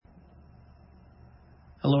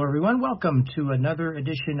Hello, everyone. Welcome to another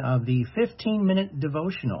edition of the 15-Minute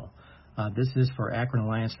Devotional. This is for Akron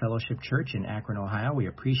Alliance Fellowship Church in Akron, Ohio. We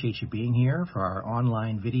appreciate you being here for our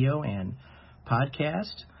online video and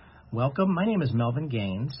podcast. Welcome. My name is Melvin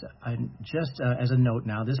Gaines. Just as a note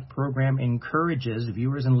now, this program encourages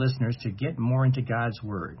viewers and listeners to get more into God's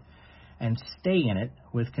Word and stay in it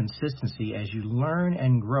with consistency as you learn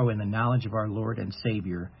and grow in the knowledge of our Lord and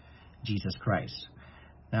Savior, Jesus Christ.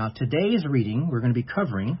 Now, today's reading, we're going to be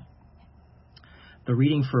covering the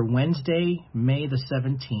reading for Wednesday, May the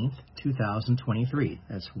 17th, 2023.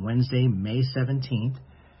 That's Wednesday, May 17th,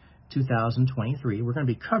 2023. We're going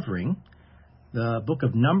to be covering the book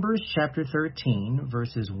of Numbers, chapter 13,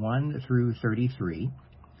 verses 1 through 33,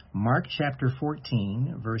 Mark, chapter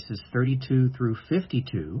 14, verses 32 through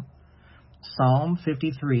 52, Psalm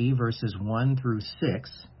 53, verses 1 through 6,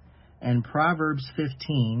 and Proverbs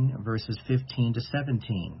 15, verses 15 to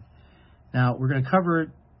 17. Now, we're going to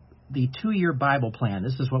cover the 2-year Bible plan.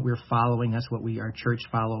 This is what we're following. That's what our church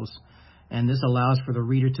follows. And this allows for the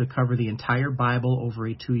reader to cover the entire Bible over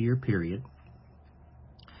a 2-year period.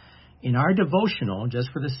 In our devotional, just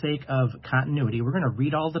for the sake of continuity, we're going to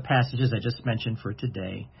read all the passages I just mentioned for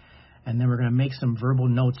today. And then we're going to make some verbal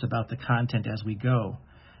notes about the content as we go.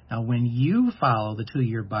 Now, when you follow the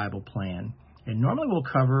 2-year Bible plan, it normally will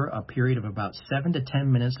cover a period of about 7 to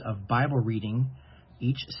 10 minutes of Bible reading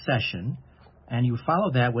each session, and you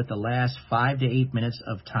follow that with the last 5 to 8 minutes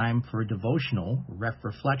of time for devotional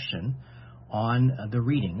reflection on the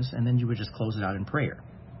readings, and then you would just close it out in prayer.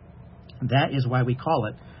 That is why we call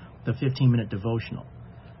it the 15-minute devotional.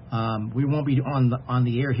 We won't be on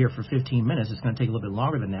the air here for 15 minutes. It's going to take a little bit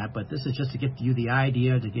longer than that, but this is just to get you the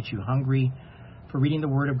idea, to get you hungry for reading the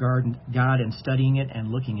Word of God and studying it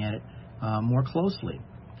and looking at it more closely.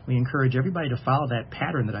 We encourage everybody to follow that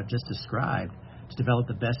pattern that I've just described to develop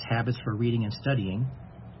the best habits for reading and studying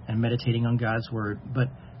and meditating on God's Word. But,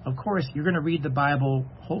 of course, you're going to read the Bible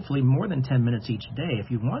hopefully more than 10 minutes each day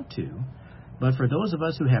if you want to. But for those of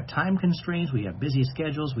us who have time constraints, we have busy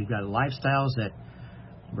schedules, we've got lifestyles that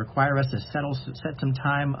require us to set some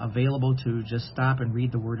time available to just stop and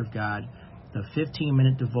read the Word of God, the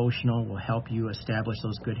 15-minute devotional will help you establish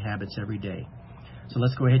those good habits every day. So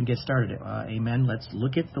let's go ahead and get started. Amen. Let's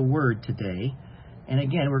look at the Word today. And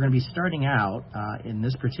again, we're going to be starting out in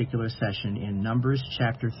this particular session in Numbers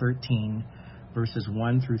chapter 13, verses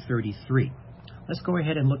 1 through 33. Let's go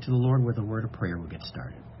ahead and look to the Lord with a word of prayer. We'll get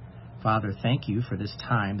started. Father, thank you for this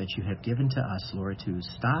time that you have given to us, Lord, to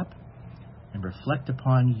stop and reflect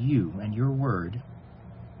upon you and your Word.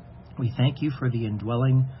 We thank you for the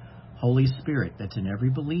indwelling Holy Spirit that's in every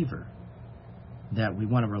believer, that we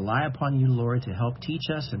want to rely upon you, Lord, to help teach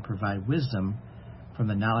us and provide wisdom from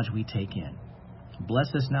the knowledge we take in.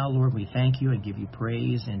 Bless us now, Lord. We thank you and give you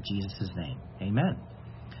praise in Jesus' name. Amen.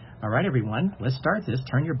 All right, everyone, let's start this.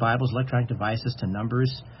 Turn your Bibles, electronic devices to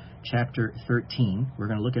Numbers chapter 13. We're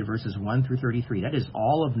going to look at verses 1 through 33. That is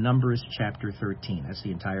all of Numbers chapter 13. That's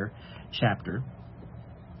the entire chapter.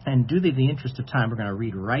 And due to the interest of time, we're going to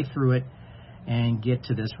read right through it and get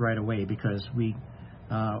to this right away because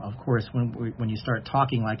of course, when you start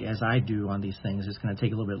talking like as I do on these things, it's going to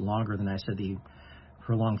take a little bit longer than I said the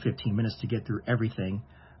prolonged 15 minutes to get through everything.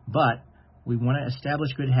 But we want to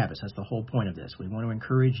establish good habits. That's the whole point of this. We want to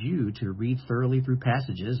encourage you to read thoroughly through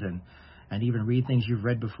passages and even read things you've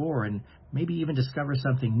read before and maybe even discover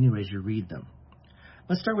something new as you read them.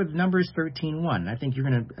 Let's start with Numbers 13:1. I think you're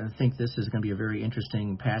going to think this is going to be a very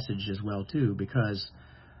interesting passage as well, too, because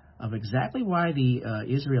of exactly why the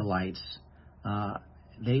Israelites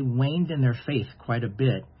they waned in their faith quite a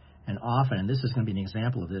bit and often, and this is going to be an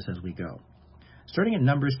example of this as we go. Starting at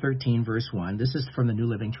Numbers 13, verse 1, this is from the New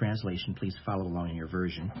Living Translation. Please follow along in your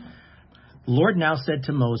version. The Lord now said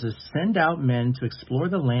to Moses, "Send out men to explore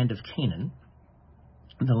the land of Canaan,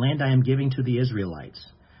 the land I am giving to the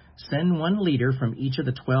Israelites. Send one leader from each of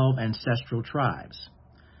the 12 ancestral tribes."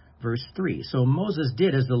 Verse 3, so Moses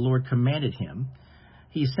did as the Lord commanded him.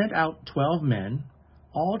 He sent out 12 men,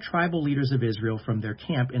 all tribal leaders of Israel from their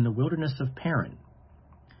camp in the wilderness of Paran.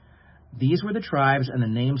 These were the tribes and the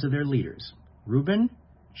names of their leaders: Reuben,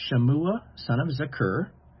 Shammua, son of Zakur;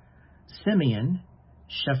 Simeon,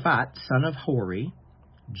 Shaphat, son of Hori;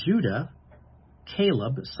 Judah,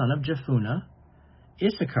 Caleb, son of Jephunneh;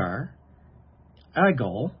 Issachar,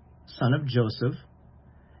 Agol, son of Joseph;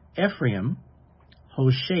 Ephraim,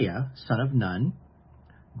 Hoshea, son of Nun;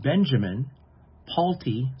 Benjamin,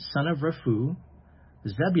 Palti, son of Raphu;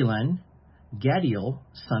 Zebulun, Gadiel,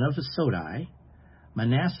 son of Sodai;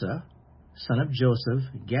 Manasseh, son of Joseph;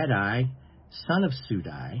 Gadai, son of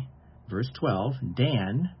Sudai. Verse 12,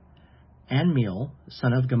 Dan, Anmiel,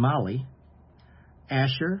 son of Gamali;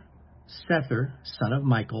 Asher, Sether, son of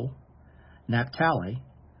Michael, Naphtali,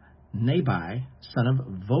 Nabai, son of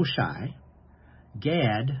Voshai,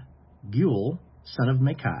 Gad, Gul, son of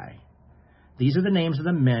Machai. These are the names of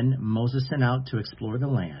the men Moses sent out to explore the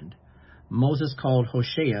land. Moses called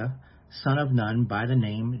Hoshea, son of Nun, by the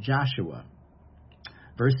name Joshua.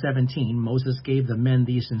 Verse 17, Moses gave the men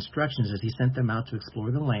these instructions as he sent them out to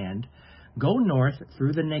explore the land. Go north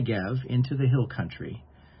through the Negev into the hill country.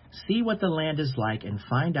 See what the land is like and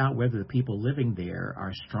find out whether the people living there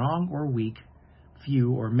are strong or weak,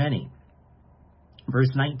 few or many. Verse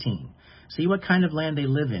 19, see what kind of land they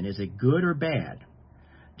live in. Is it good or bad?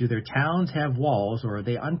 Do their towns have walls, or are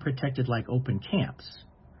they unprotected like open camps?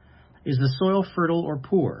 Is the soil fertile or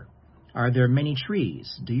poor? Are there many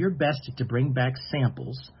trees? Do your best to bring back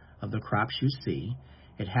samples of the crops you see.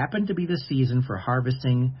 It happened to be the season for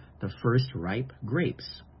harvesting the first ripe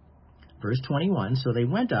grapes. Verse 21, so they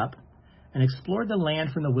went up and explored the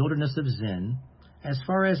land from the wilderness of Zin as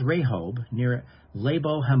far as Rehob near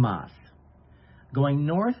Labo Hamath. Going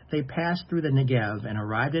north, they passed through the Negev and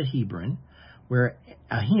arrived at Hebron, where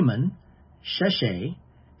Ahiman, Sheshai,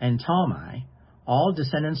 and Talmai, all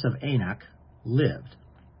descendants of Anak, lived.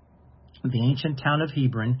 The ancient town of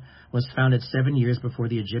Hebron was founded 7 years before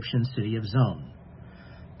the Egyptian city of Zon.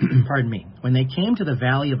 Pardon me. When they came to the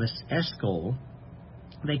valley of Eshcol,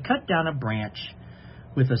 they cut down a branch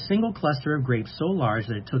with a single cluster of grapes so large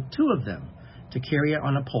that it took 2 of them to carry it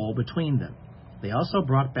on a pole between them. They also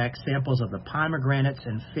brought back samples of the pomegranates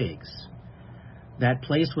and figs. That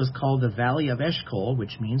place was called the Valley of Eshcol,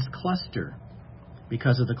 which means cluster,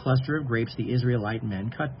 because of the cluster of grapes the Israelite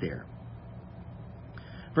men cut there.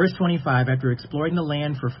 Verse 25, after exploring the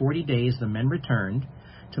land for 40 days, the men returned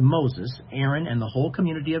to Moses, Aaron, and the whole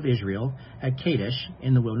community of Israel at Kadesh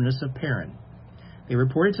in the wilderness of Paran. They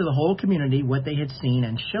reported to the whole community what they had seen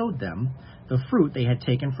and showed them the fruit they had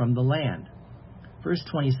taken from the land. Verse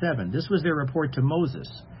 27, this was their report to Moses.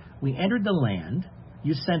 We entered the land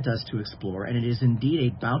you sent us to explore, and it is indeed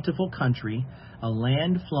a bountiful country, a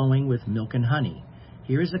land flowing with milk and honey.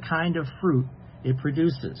 Here is the kind of fruit it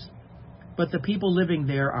produces. But the people living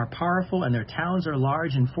there are powerful, and their towns are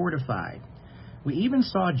large and fortified. We even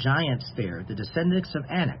saw giants there, the descendants of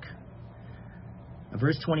Anak.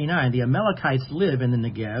 Verse 29, the Amalekites live in the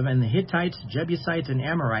Negev, and the Hittites, Jebusites, and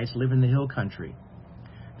Amorites live in the hill country.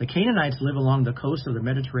 The Canaanites live along the coast of the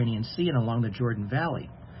Mediterranean Sea and along the Jordan Valley.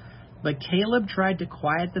 But Caleb tried to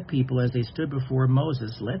quiet the people as they stood before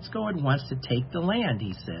Moses. Let's go at once to take the land,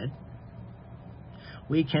 he said.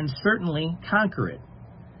 We can certainly conquer it.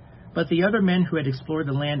 But the other men who had explored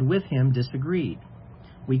the land with him disagreed.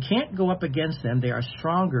 We can't go up against them. They are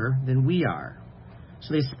stronger than we are.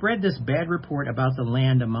 So they spread this bad report about the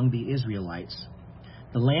land among the Israelites.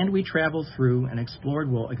 The land we traveled through and explored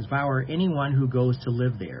will devour anyone who goes to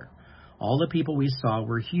live there. All the people we saw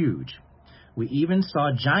were huge. We even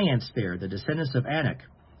saw giants there, the descendants of Anak.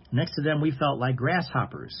 Next to them we felt like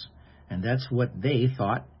grasshoppers. And that's what they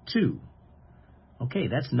thought too. Okay,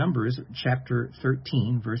 that's Numbers chapter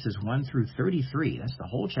 13, verses 1 through 33. That's the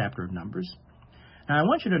whole chapter of Numbers. Now, I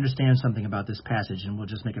want you to understand something about this passage, and we'll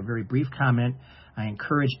just make a very brief comment. I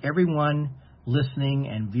encourage everyone listening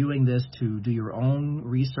and viewing this to do your own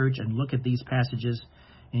research and look at these passages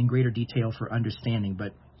in greater detail for understanding.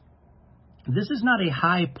 But this is not a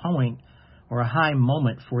high point or a high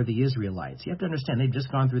moment for the Israelites. You have to understand, they've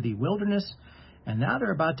just gone through the wilderness, and now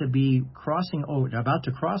they're about to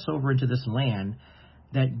cross over into this land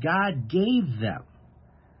that God gave them.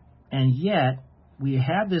 And yet, we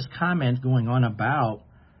have this comment going on about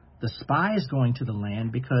the spies going to the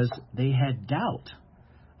land because they had doubt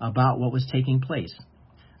about what was taking place.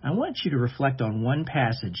 I want you to reflect on one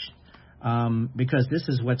passage because this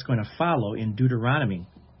is what's going to follow in Deuteronomy.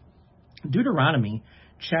 Deuteronomy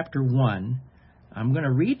chapter 1, I'm going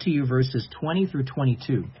to read to you verses 20 through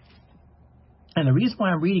 22. And the reason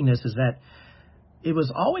why I'm reading this is that it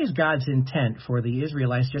was always God's intent for the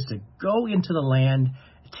Israelites just to go into the land,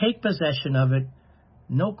 take possession of it,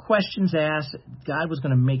 no questions asked. God was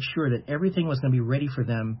going to make sure that everything was going to be ready for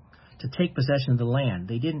them to take possession of the land.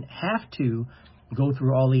 They didn't have to go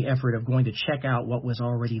through all the effort of going to check out what was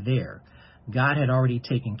already there. God had already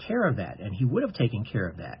taken care of that, and he would have taken care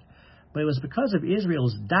of that. But it was because of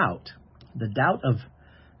Israel's doubt, the doubt of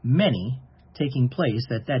many taking place,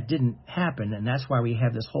 that didn't happen, and that's why we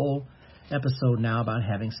have this whole episode now about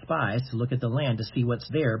having spies to look at the land to see what's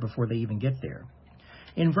there before they even get there.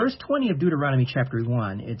 In verse 20 of Deuteronomy chapter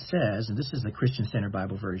 1, it says, and this is the Christian Standard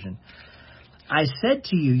Bible version, I said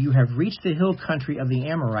to you, you have reached the hill country of the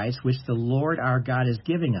Amorites, which the Lord our God is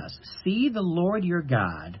giving us. See, the Lord your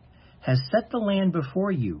God has set the land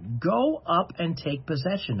before you. Go up and take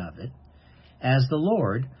possession of it, as the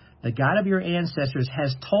Lord, the God of your ancestors,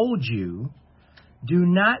 has told you. Do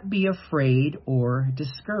not be afraid or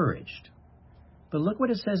discouraged. But look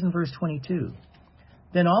what it says in verse 22.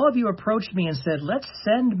 Then all of you approached me and said, let's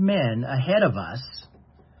send men ahead of us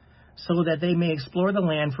so that they may explore the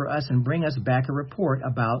land for us and bring us back a report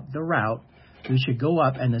about the route we should go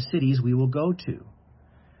up and the cities we will go to.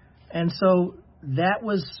 And so that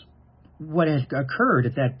was what had occurred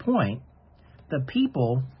at that point. The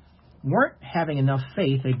people weren't having enough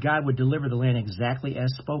faith that God would deliver the land exactly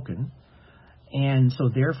as spoken. And so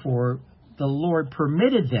therefore, the Lord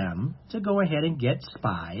permitted them to go ahead and get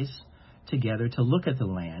spies together to look at the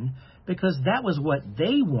land because that was what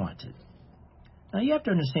they wanted. Now, you have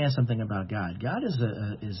to understand something about God. God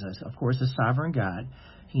is, of course, a sovereign God.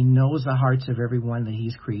 He knows the hearts of everyone that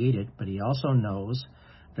he's created, but he also knows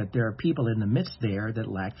that there are people in the midst there that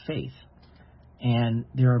lack faith. And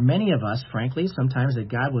there are many of us, frankly, sometimes that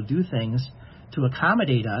God will do things to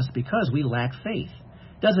accommodate us because we lack faith.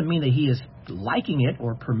 Doesn't mean that he is liking it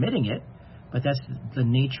or permitting it, but that's the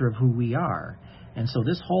nature of who we are. And so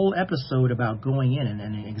this whole episode about going in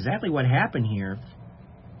and exactly what happened here,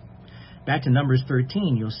 back to Numbers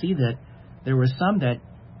 13, you'll see that there were some that,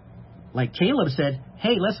 like Caleb said,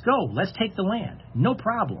 hey, let's go. Let's take the land. No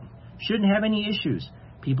problem. Shouldn't have any issues.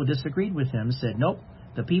 People disagreed with him, said, nope,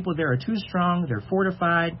 the people there are too strong. They're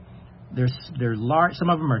fortified. They're large. Some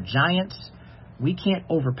of them are giants. We can't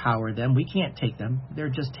overpower them. We can't take them. They're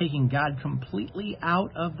just taking God completely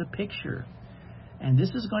out of the picture. And this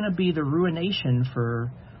is going to be the ruination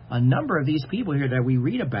for a number of these people here that we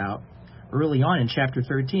read about early on in chapter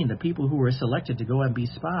 13, the people who were selected to go and be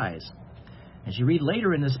spies. As you read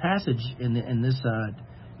later in this passage, in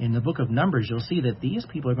the book of Numbers, you'll see that these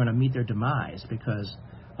people are going to meet their demise because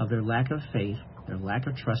of their lack of faith, their lack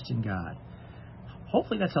of trust in God.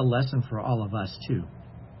 Hopefully that's a lesson for all of us too.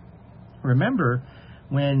 Remember,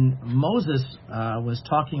 when Moses was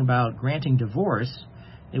talking about granting divorce,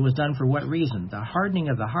 it was done for what reason? The hardening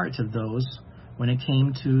of the hearts of those when it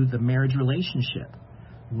came to the marriage relationship,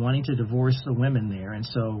 wanting to divorce the women there. And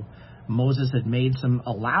so Moses had made some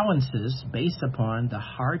allowances based upon the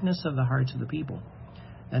hardness of the hearts of the people.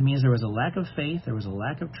 That means there was a lack of faith, there was a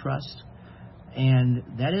lack of trust, and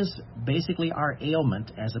that is basically our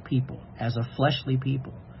ailment as a people, as a fleshly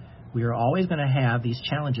people. We are always going to have these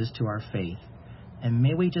challenges to our faith, and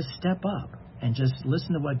may we just step up and just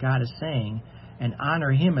listen to what God is saying and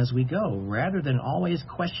honor him as we go, rather than always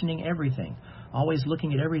questioning everything, always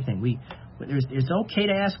looking at everything. It's okay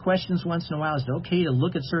to ask questions once in a while. It's okay to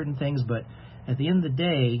look at certain things, but at the end of the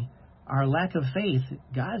day, our lack of faith,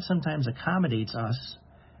 God sometimes accommodates us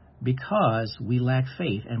because we lack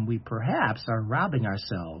faith, and we perhaps are robbing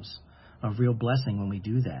ourselves of real blessing when we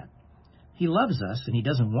do that. He loves us, and he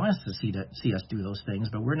doesn't want us to see us do those things,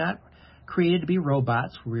 but we're not created to be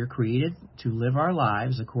robots. We're created to live our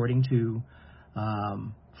lives according to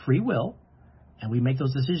free will, and we make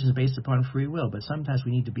those decisions based upon free will. But sometimes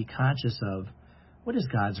we need to be conscious of what is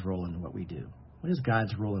God's role in what we do? What is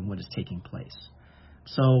God's role in what is taking place?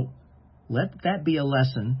 So let that be a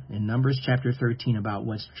lesson in Numbers chapter 13 about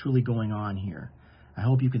what's truly going on here. I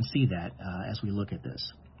hope you can see that as we look at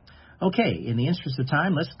this. Okay, in the interest of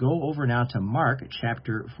time, let's go over now to Mark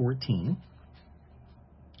chapter 14.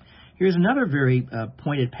 Here's another very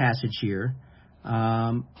pointed passage here,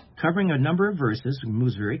 covering a number of verses. We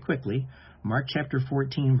move very quickly. Mark chapter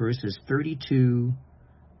 14, verses 32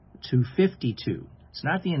 to 52. It's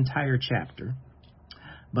not the entire chapter,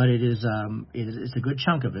 but it's a good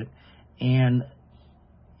chunk of it. And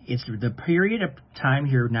it's the period of time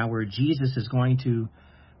here now where Jesus is going to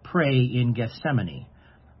pray in Gethsemane.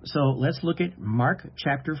 So let's look at Mark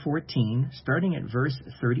chapter 14, starting at verse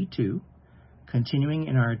 32, continuing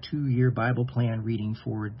in our 2-year Bible plan reading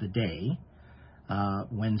for the day,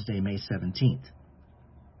 Wednesday, May 17th.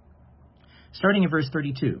 Starting at verse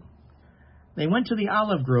 32. They went to the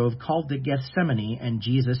olive grove called the Gethsemane, and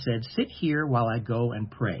Jesus said, "Sit here while I go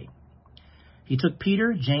and pray." He took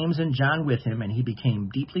Peter, James, and John with him, and he became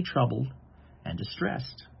deeply troubled and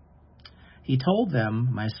distressed. He told them,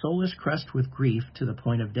 "My soul is crushed with grief to the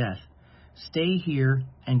point of death. Stay here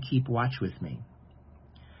and keep watch with me."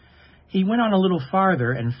 He went on a little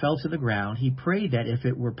farther and fell to the ground. He prayed that if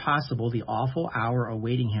it were possible, the awful hour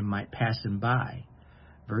awaiting him might pass him by.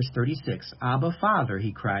 Verse 36, "Abba, Father,"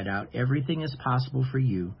 he cried out, "everything is possible for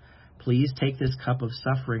you. Please take this cup of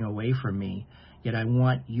suffering away from me, yet I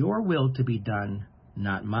want your will to be done,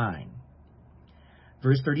 not mine."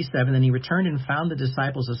 Verse 37, "Then he returned and found the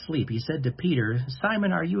disciples asleep. He said to Peter,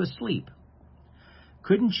 'Simon, are you asleep?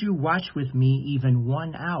 Couldn't you watch with me even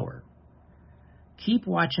 1 hour?' Keep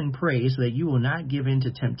watch and pray so that you will not give in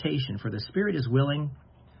to temptation, for the spirit is willing,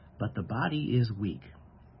 but the body is weak.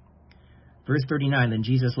 Verse 39, then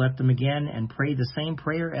Jesus left them again and prayed the same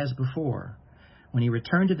prayer as before. When he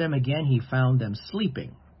returned to them again, he found them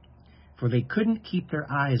sleeping, for they couldn't keep their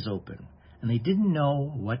eyes open, and they didn't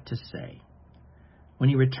know what to say. When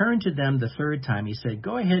he returned to them the third time, he said,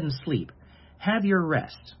 go ahead and sleep. Have your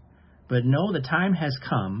rest. But no, the time has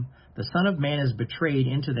come. The Son of Man is betrayed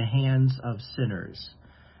into the hands of sinners.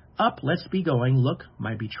 Up, let's be going. Look,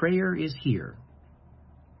 my betrayer is here.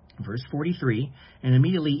 Verse 43, and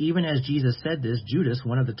immediately, even as Jesus said this, Judas,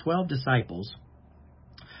 one of the 12 disciples,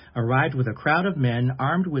 arrived with a crowd of men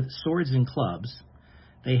armed with swords and clubs.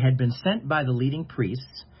 They had been sent by the leading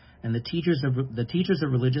priests and the teachers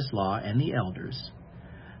of religious law and the elders.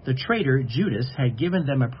 The traitor, Judas, had given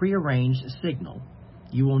them a prearranged signal.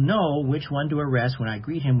 You will know which one to arrest when I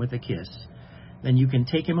greet him with a kiss. Then you can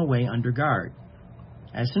take him away under guard.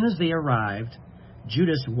 As soon as they arrived,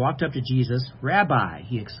 Judas walked up to Jesus. Rabbi,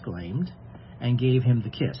 he exclaimed, and gave him the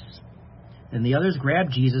kiss. Then the others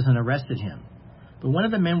grabbed Jesus and arrested him. But one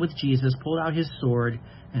of the men with Jesus pulled out his sword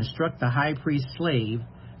and struck the high priest's slave,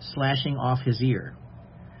 slashing off his ear.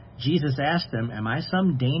 Jesus asked them, am I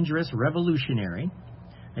some dangerous revolutionary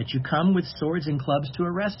that you come with swords and clubs to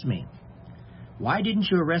arrest me? Why didn't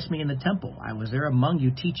you arrest me in the temple? I was there among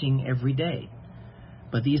you teaching every day.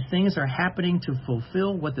 But these things are happening to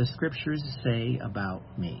fulfill what the Scriptures say about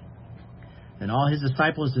me. Then all his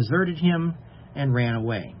disciples deserted him and ran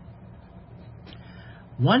away.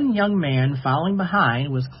 One young man following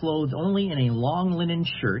behind was clothed only in a long linen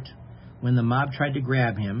shirt. When the mob tried to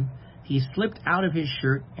grab him, he slipped out of his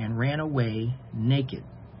shirt and ran away naked.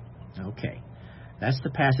 Okay, that's the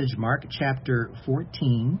passage, Mark chapter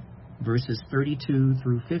 14, verses 32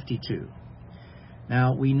 through 52.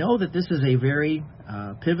 Now, we know that this is a very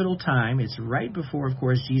pivotal time. It's right before, of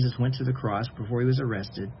course, Jesus went to the cross, before he was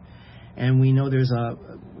arrested. And we know there's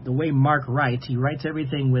the way Mark writes, he writes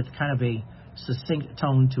everything with kind of a succinct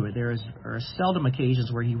tone to it. There are seldom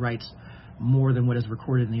occasions where he writes more than what is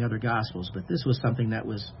recorded in the other Gospels, but this was something that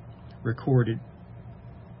was recorded.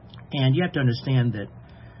 And you have to understand that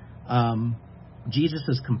Jesus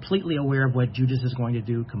is completely aware of what Judas is going to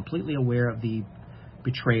do, completely aware of the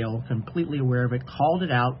betrayal, completely aware of it, called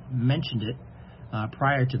it out, mentioned it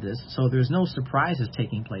prior to this, so there's no surprises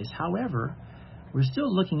taking place. However, we're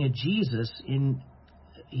still looking at Jesus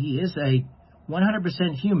he is a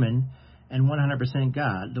 100% human and 100%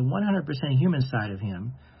 God. The 100% human side of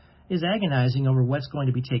him is agonizing over what's going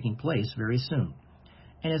to be taking place very soon.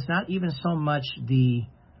 And it's not even so much the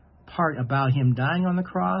part about him dying on the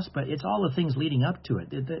cross, but it's all the things leading up to it.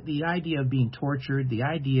 The idea of being tortured, the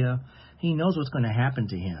idea he knows what's going to happen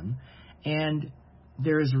to him. And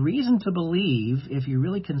there's reason to believe, if you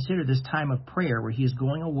really consider this time of prayer where he's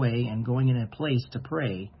going away and going in a place to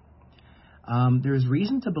pray, there's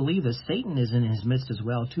reason to believe that Satan is in his midst as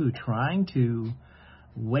well, too, trying to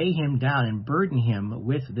weigh him down and burden him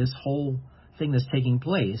with this whole thing that's taking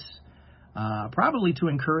place, probably to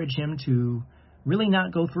encourage him to really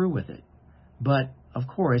not go through with it. But, of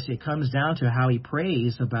course, it comes down to how he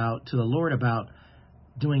prays to the Lord about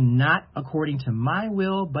doing not according to my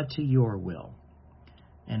will, but to your will.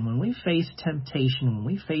 And when we face temptation, when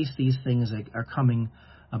we face these things that are coming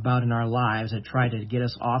about in our lives that try to get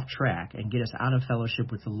us off track and get us out of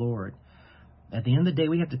fellowship with the Lord, at the end of the day,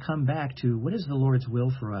 we have to come back to what is the Lord's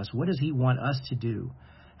will for us? What does he want us to do?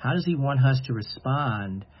 How does he want us to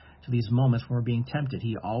respond to these moments when we're being tempted?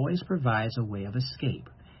 He always provides a way of escape.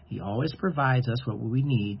 He always provides us what we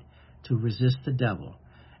need to resist the devil.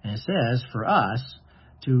 And it says for us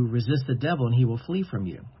to resist the devil and he will flee from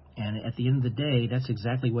you. And at the end of the day, that's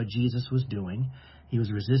exactly what Jesus was doing. He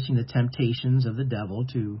was resisting the temptations of the devil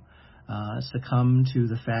to succumb to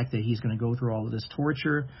the fact that he's going to go through all of this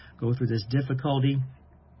torture, go through this difficulty.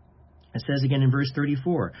 It says again in verse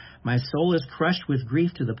 34, my soul is crushed with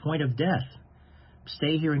grief to the point of death.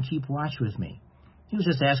 Stay here and keep watch with me. He was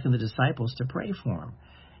just asking the disciples to pray for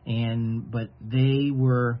him. But they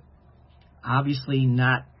were obviously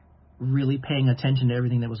not really paying attention to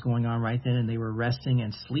everything that was going on right then, and they were resting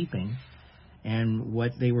and sleeping. And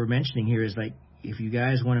what they were mentioning here is like, if you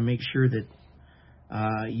guys want to make sure that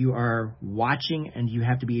you are watching and you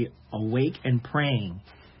have to be awake and praying,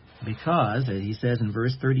 because, as he says in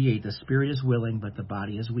verse 38, the spirit is willing, but the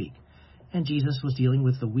body is weak. And Jesus was dealing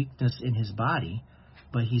with the weakness in his body,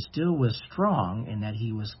 but he still was strong in that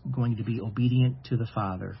he was going to be obedient to the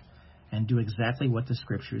Father and do exactly what the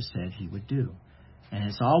Scriptures said he would do. And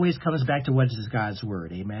it always comes back to what is God's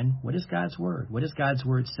Word, amen? What is God's Word? What does God's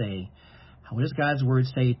Word say? What does God's Word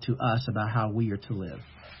say to us about how we are to live?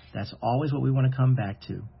 That's always what we want to come back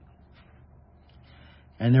to.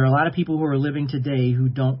 And there are a lot of people who are living today who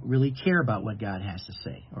don't really care about what God has to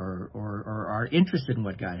say or are interested in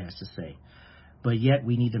what God has to say. But yet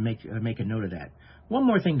we need to make a note of that. One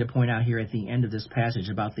more thing to point out here at the end of this passage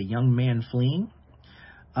about the young man fleeing.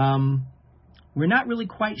 We're not really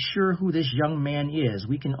quite sure who this young man is.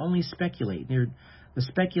 We can only speculate. The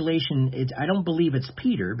speculation, I don't believe it's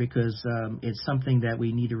Peter because it's something that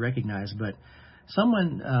we need to recognize. But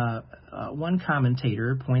one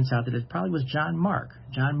commentator points out that it probably was John Mark.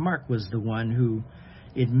 John Mark was the one who,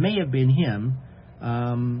 it may have been him.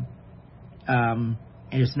 And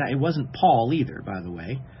it wasn't Paul either, by the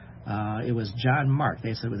way. It was John Mark.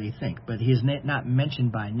 They said what they think, but he's not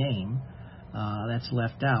mentioned by name. That's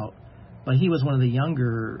left out. But he was one of the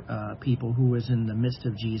younger people who was in the midst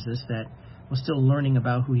of Jesus that was still learning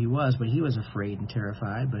about who he was, but he was afraid and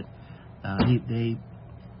terrified. But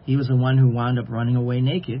he was the one who wound up running away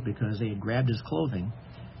naked because they had grabbed his clothing,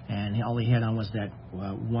 and all he had on was that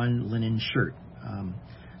one linen shirt.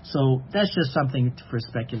 So that's just something for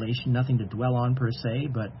speculation, nothing to dwell on per se,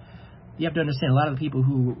 but you have to understand a lot of the people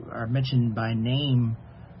who are mentioned by name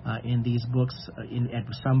in these books at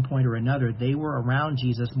some point or another, they were around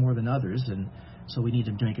Jesus more than others, and so we need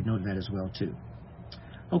to make a note of that as well, too.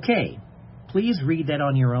 Okay, please read that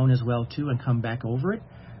on your own as well, too, and come back over it.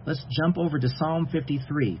 Let's jump over to Psalm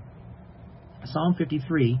 53. Psalm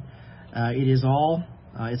 53,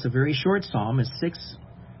 it's a very short psalm. It's 6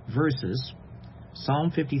 verses.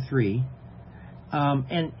 Psalm 53.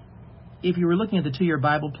 And if you were looking at the 2-year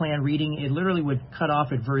Bible plan reading, it literally would cut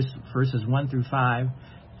off at verses 1 through 5.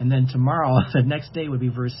 And then tomorrow, the next day would be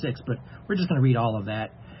verse 6. But we're just going to read all of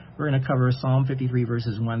that. We're going to cover Psalm 53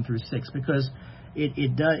 verses 1 through 6 because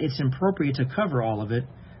it's appropriate to cover all of it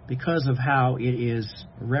because of how it is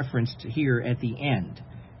referenced here at the end.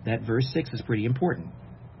 That verse 6 is pretty important.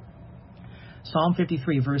 Psalm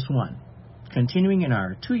 53 verse 1. Continuing in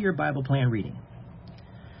our 2-year Bible plan reading.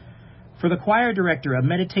 For the choir director, a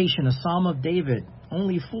meditation, a psalm of David.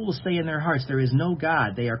 Only fools say in their hearts, there is no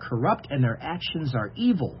God. They are corrupt and their actions are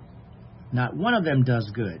evil. Not one of them does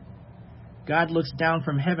good. God looks down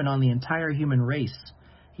from heaven on the entire human race.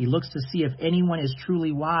 He looks to see if anyone is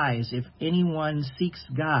truly wise, if anyone seeks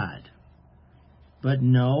God. But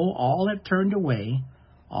no, all have turned away.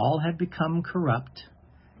 All have become corrupt.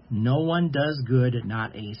 No one does good,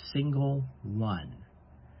 not a single one.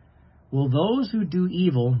 Will those who do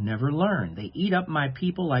evil never learn? They eat up my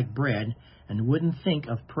people like bread and wouldn't think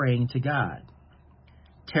of praying to God.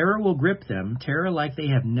 Terror will grip them, terror like they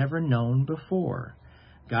have never known before.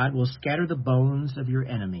 God will scatter the bones of your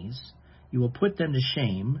enemies. You will put them to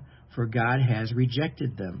shame, for God has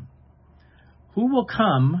rejected them. Who will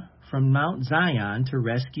come from Mount Zion to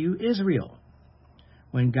rescue Israel?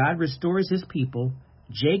 When God restores his people,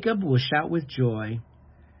 Jacob will shout with joy,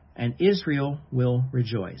 and Israel will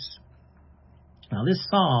rejoice. Now, this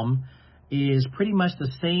psalm is pretty much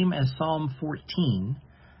the same as Psalm 14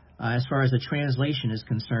 as far as the translation is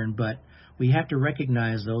concerned, but we have to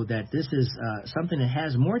recognize, though, that this is something that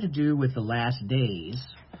has more to do with the last days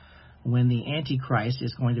when the Antichrist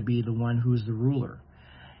is going to be the one who's the ruler.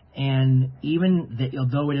 And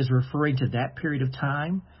though it is referring to that period of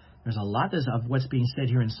time, there's a lot of what's being said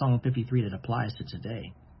here in Psalm 53 that applies to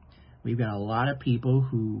today. We've got a lot of people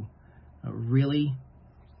who really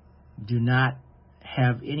do not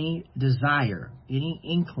have any desire, any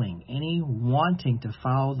inkling, any wanting to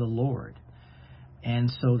follow the Lord.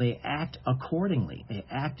 And so they act accordingly. They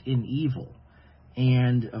act in evil.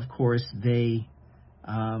 And, of course, they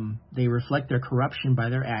reflect their corruption by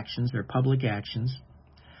their actions, their public actions.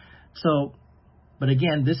 So, but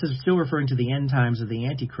again, this is still referring to the end times of the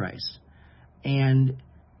Antichrist. And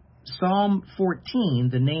Psalm 14,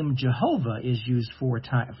 the name Jehovah is used four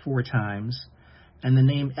times, and the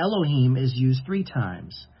name Elohim is used 3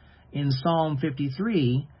 times. In Psalm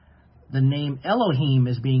 53, the name Elohim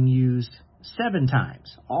is being used 7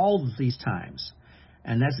 times, all of these times.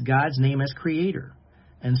 And that's God's name as creator.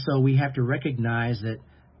 And so we have to recognize that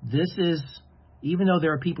this is, even though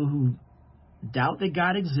there are people who doubt that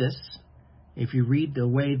God exists, if you read the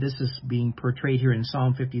way this is being portrayed here in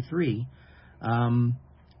Psalm 53,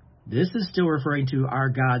 this is still referring to our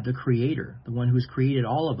God, the Creator, the one who's created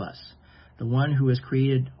all of us, the one who has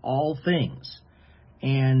created all things.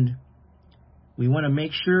 And we want to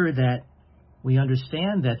make sure that we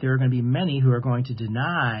understand that there are going to be many who are going to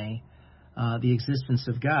deny the existence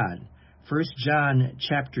of God. 1 John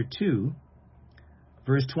chapter 2,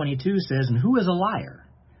 verse 22 says, "And who is a liar?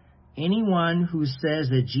 Anyone who says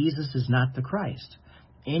that Jesus is not the Christ.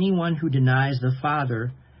 Anyone who denies the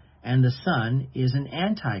Father and the Son is an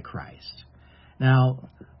antichrist. Now,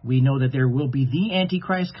 we know that there will be the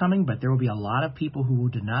Antichrist coming, but there will be a lot of people who will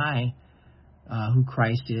deny who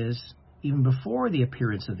Christ is even before the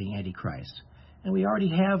appearance of the Antichrist. And we already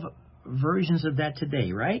have versions of that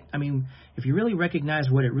today, right? I mean, if you really recognize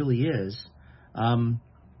what it really is,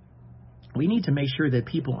 we need to make sure that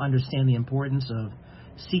people understand the importance of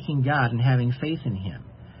seeking God and having faith in Him.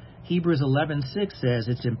 Hebrews 11:6 says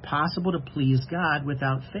it's impossible to please God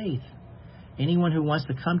without faith. Anyone who wants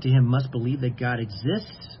to come to Him must believe that God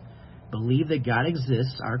exists,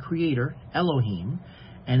 our Creator, Elohim,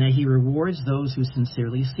 and that He rewards those who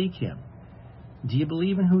sincerely seek Him. Do you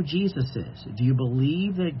believe in who Jesus is? Do you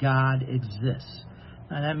believe that God exists?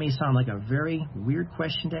 Now, that may sound like a very weird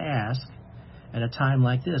question to ask at a time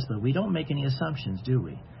like this, but we don't make any assumptions, do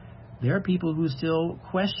we? There are people who still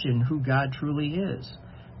question who God truly is.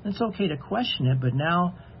 It's okay to question it, but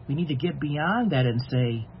now we need to get beyond that and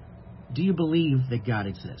say, do you believe that God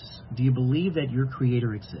exists? Do you believe that your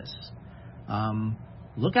Creator exists?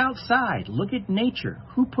 Look outside. Look at nature.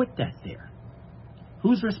 Who put that there?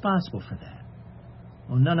 Who's responsible for that?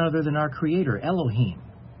 Well, none other than our Creator, Elohim,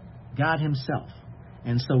 God Himself.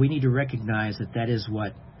 And so we need to recognize that that is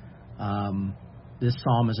what this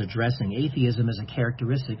psalm is addressing. Atheism is a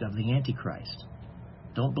characteristic of the Antichrist.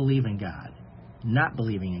 Don't believe in God. Not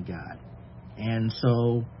believing in God. And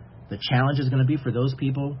so the challenge is going to be for those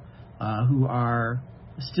people who are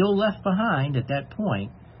still left behind at that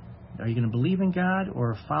point. Are you going to believe in God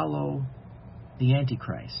or follow the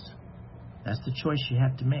Antichrist? That's the choice you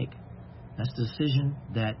have to make. That's the decision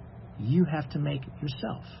that you have to make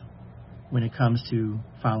yourself when it comes to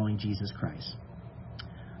following Jesus Christ.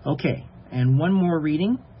 Okay, and one more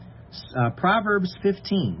reading. Proverbs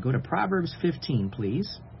 15. Go to Proverbs 15, please.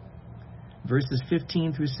 Verses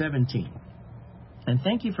 15 through 17. And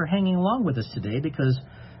thank you for hanging along with us today, because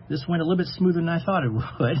this went a little bit smoother than I thought it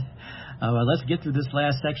would. Let's get through this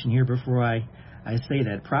last section here before I say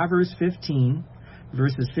that. Proverbs 15,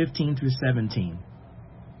 verses 15 through 17.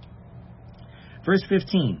 Verse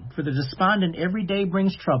 15, for the despondent every day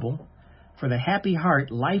brings trouble. For the happy heart,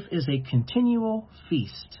 life is a continual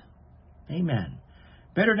feast. Amen.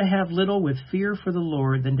 Better to have little with fear for the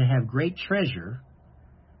Lord than to have great treasure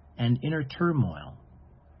and inner turmoil.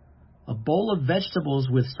 A bowl of vegetables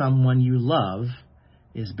with someone you love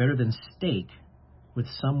is better than steak with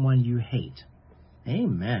someone you hate.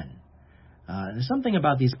 Amen. There's something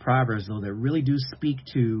about these Proverbs, though, that really do speak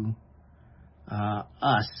to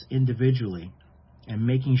us individually and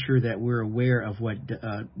making sure that we're aware of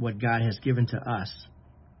what God has given to us.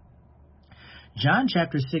 John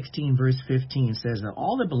chapter 16, verse 15 says that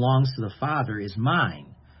all that belongs to the Father is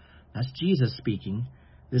mine. That's Jesus speaking.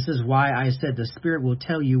 This is why I said the Spirit will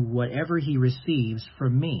tell you whatever He receives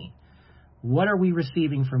from me. What are we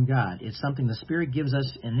receiving from God? It's something the Spirit gives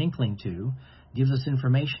us an inkling to, gives us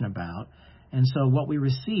information about. And so what we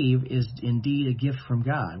receive is indeed a gift from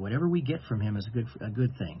God. Whatever we get from Him is a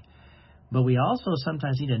good thing. But we also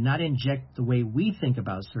sometimes need to not inject the way we think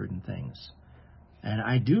about certain things. And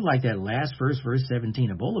I do like that last verse, verse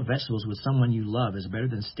 17. A bowl of vegetables with someone you love is better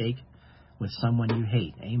than steak with someone you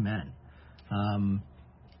hate. Amen.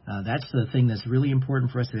 That's the thing that's really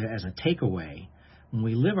important for us as a takeaway. When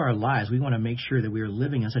we live our lives, we want to make sure that we are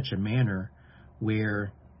living in such a manner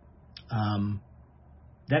where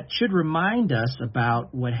that should remind us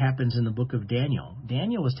about what happens in the book of Daniel.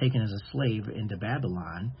 Daniel was taken as a slave into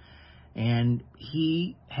Babylon, and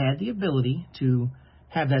he had the ability to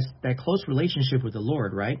have that close relationship with the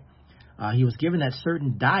Lord, right? He was given that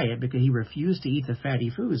certain diet because he refused to eat the fatty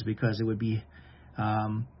foods because it would be,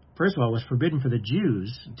 first of all, it was forbidden for the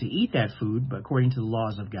Jews to eat that food according to the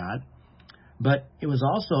laws of God. But it was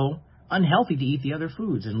also unhealthy to eat the other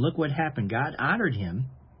foods. And look what happened. God honored him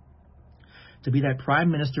to be that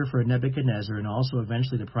prime minister for Nebuchadnezzar and also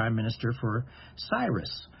eventually the prime minister for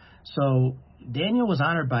Cyrus. So Daniel was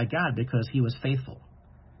honored by God because he was faithful.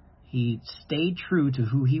 He stayed true to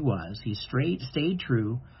who he was. He stayed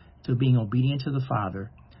true to being obedient to the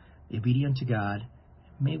Father, obedient to God.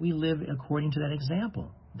 May we live according to that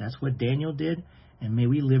example. That's what Daniel did, and may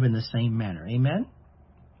we live in the same manner. Amen?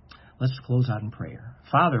 Let's close out in prayer.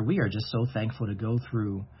 Father, we are just so thankful to go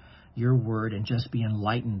through your word and just be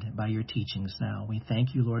enlightened by your teachings now. We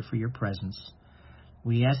thank you, Lord, for your presence.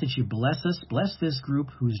 We ask that you bless us, bless this group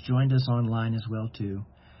who's joined us online as well, too.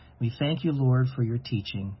 We thank you, Lord, for your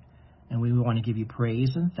teaching, and we want to give you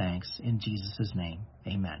praise and thanks in Jesus' name.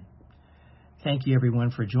 Amen. Thank you, everyone,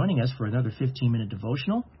 for joining us for another 15-minute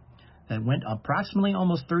devotional that went approximately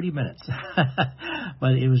almost 30 minutes.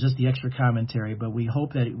 But it was just the extra commentary. But we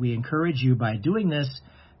hope that we encourage you by doing this,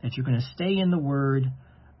 that you're going to stay in the Word,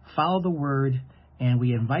 follow the Word, and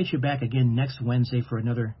we invite you back again next Wednesday for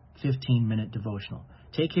another 15-minute devotional.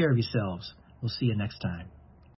 Take care of yourselves. We'll see you next time.